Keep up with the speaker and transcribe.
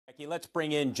Mickey, let's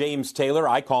bring in James Taylor.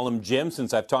 I call him Jim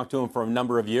since I've talked to him for a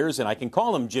number of years, and I can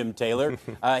call him Jim Taylor.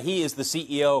 He is the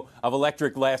CEO of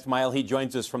Electric Last Mile. He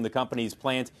joins us from the company's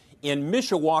plant in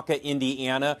Mishawaka,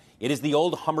 Indiana. It is the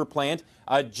old Hummer plant.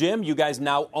 Jim, you guys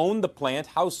now own the plant.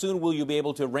 How soon will you be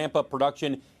able to ramp up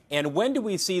production, and when do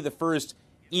we see the first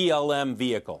ELM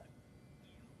vehicle?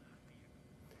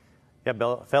 Yeah,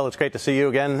 Phil, it's great to see you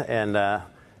again and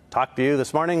talk to you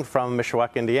this morning from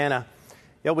Mishawaka, Indiana.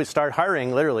 Yeah, we start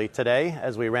hiring literally today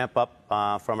as we ramp up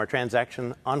from our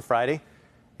transaction on Friday.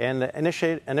 And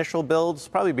initial builds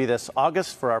probably be this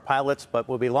August for our pilots, but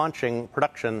we'll be launching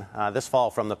production this fall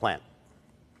from the plant.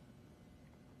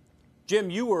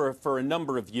 Jim, you were for a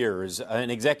number of years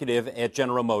an executive at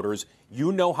General Motors.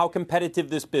 You know how competitive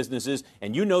this business is,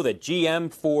 and you know that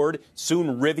GM, Ford,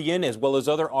 soon Rivian, as well as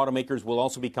other automakers will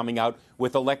also be coming out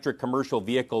with electric commercial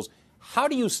vehicles. How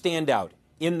do you stand out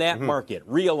in that market,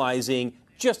 realizing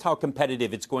just how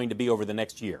competitive it's going to be over the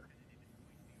next year?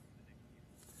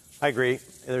 I agree.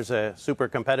 There's a super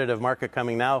competitive market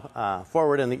coming now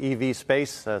forward in the EV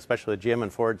space, especially GM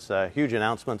and Ford's huge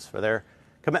announcements for their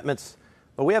commitments.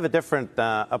 But we have a different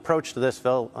approach to this,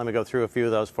 Phil. Let me go through a few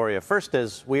of those for you. First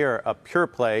is we are a pure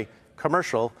play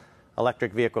commercial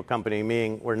electric vehicle company,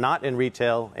 meaning we're not in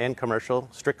retail and commercial,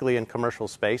 strictly in commercial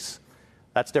space.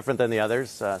 That's different than the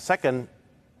others. Second,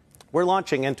 we're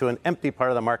launching into an empty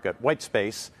part of the market, white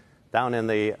space, down in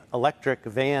the electric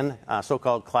van,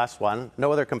 so-called Class 1.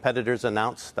 No other competitors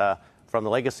announced from the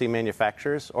legacy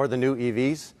manufacturers or the new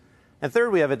EVs. And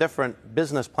third, we have a different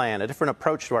business plan, a different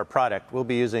approach to our product. We'll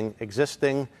be using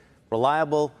existing,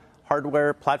 reliable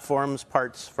hardware platforms,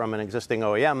 parts from an existing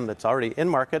OEM that's already in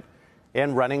market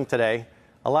and running today,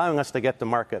 allowing us to get to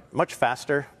market much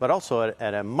faster, but also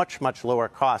at a much, much lower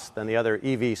cost than the other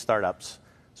EV startups.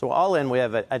 So all in, we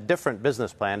have a different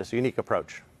business plan. It's a unique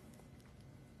approach.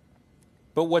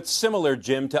 But what's similar,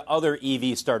 Jim, to other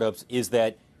EV startups is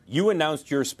that you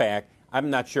announced your SPAC, I'm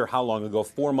not sure how long ago,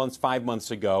 4 months, 5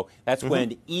 months ago. That's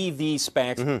when EV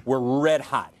SPACs were red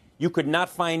hot. You could not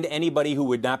find anybody who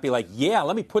would not be like, yeah,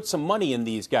 let me put some money in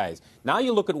these guys. Now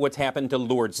you look at what's happened to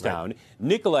Lordstown. Right.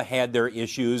 Nikola had their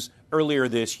issues earlier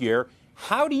this year.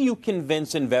 How do you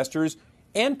convince investors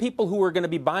and people who are going to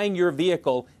be buying your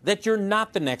vehicle that you're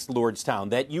not the next Lordstown,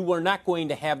 that you are not going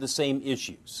to have the same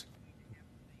issues?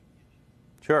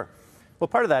 Sure. Well,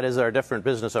 part of that is our different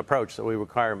business approach, that we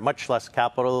require much less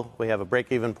capital. We have a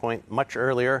break-even point much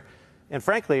earlier. And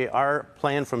frankly, our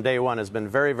plan from day one has been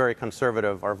very, very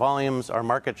conservative. Our volumes, our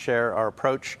market share, our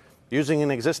approach, using an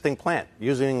existing plant,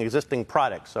 using existing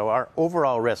products. So our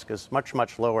overall risk is much,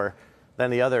 much lower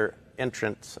than the other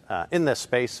entrants in this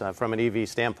space from an EV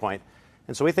standpoint.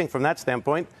 And so we think from that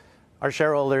standpoint, our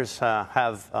shareholders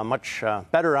have a much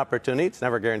better opportunity. It's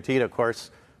never guaranteed, of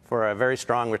course, for a very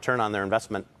strong return on their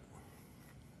investment.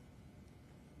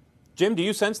 Jim, do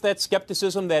you sense that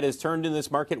skepticism that has turned in this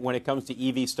market when it comes to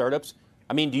EV startups?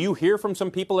 I mean, do you hear from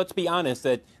some people, let's be honest,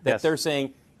 that yes, they're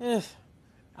saying,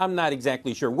 I'm not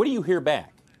exactly sure. What do you hear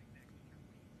back?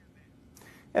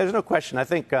 Yeah, there's no question. I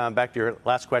think back to your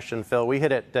last question, Phil, we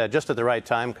hit it just at the right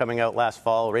time, coming out last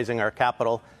fall, raising our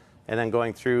capital, and then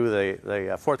going through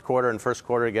the fourth quarter and first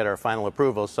quarter to get our final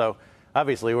approval. So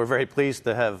obviously, we're very pleased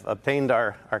to have obtained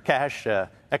our cash,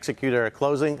 executed our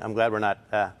closing. I'm glad we're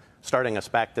not starting a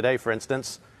SPAC today, for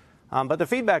instance. But the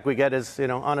feedback we get is,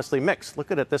 honestly mixed.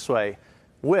 Look at it this way.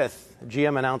 With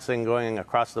GM announcing going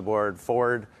across the board,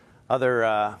 Ford,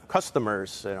 other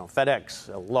customers,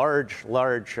 FedEx,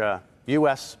 large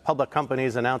U.S. public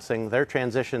companies announcing their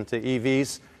transition to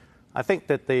EVs, I think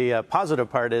that the positive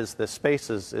part is the space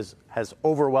has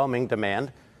overwhelming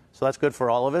demand. So that's good for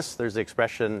all of us. There's the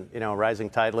expression, rising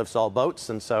tide lifts all boats.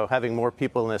 And so having more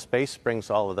people in this space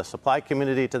brings all of the supply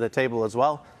community to the table as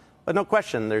well. But no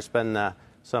question, there's been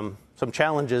some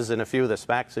challenges in a few of the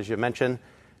SPACs, as you mentioned.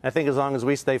 I think as long as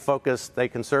we stay focused, stay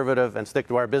conservative, and stick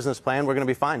to our business plan, we're going to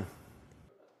be fine.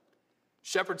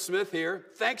 Shepard Smith here.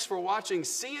 Thanks for watching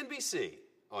CNBC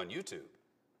on YouTube.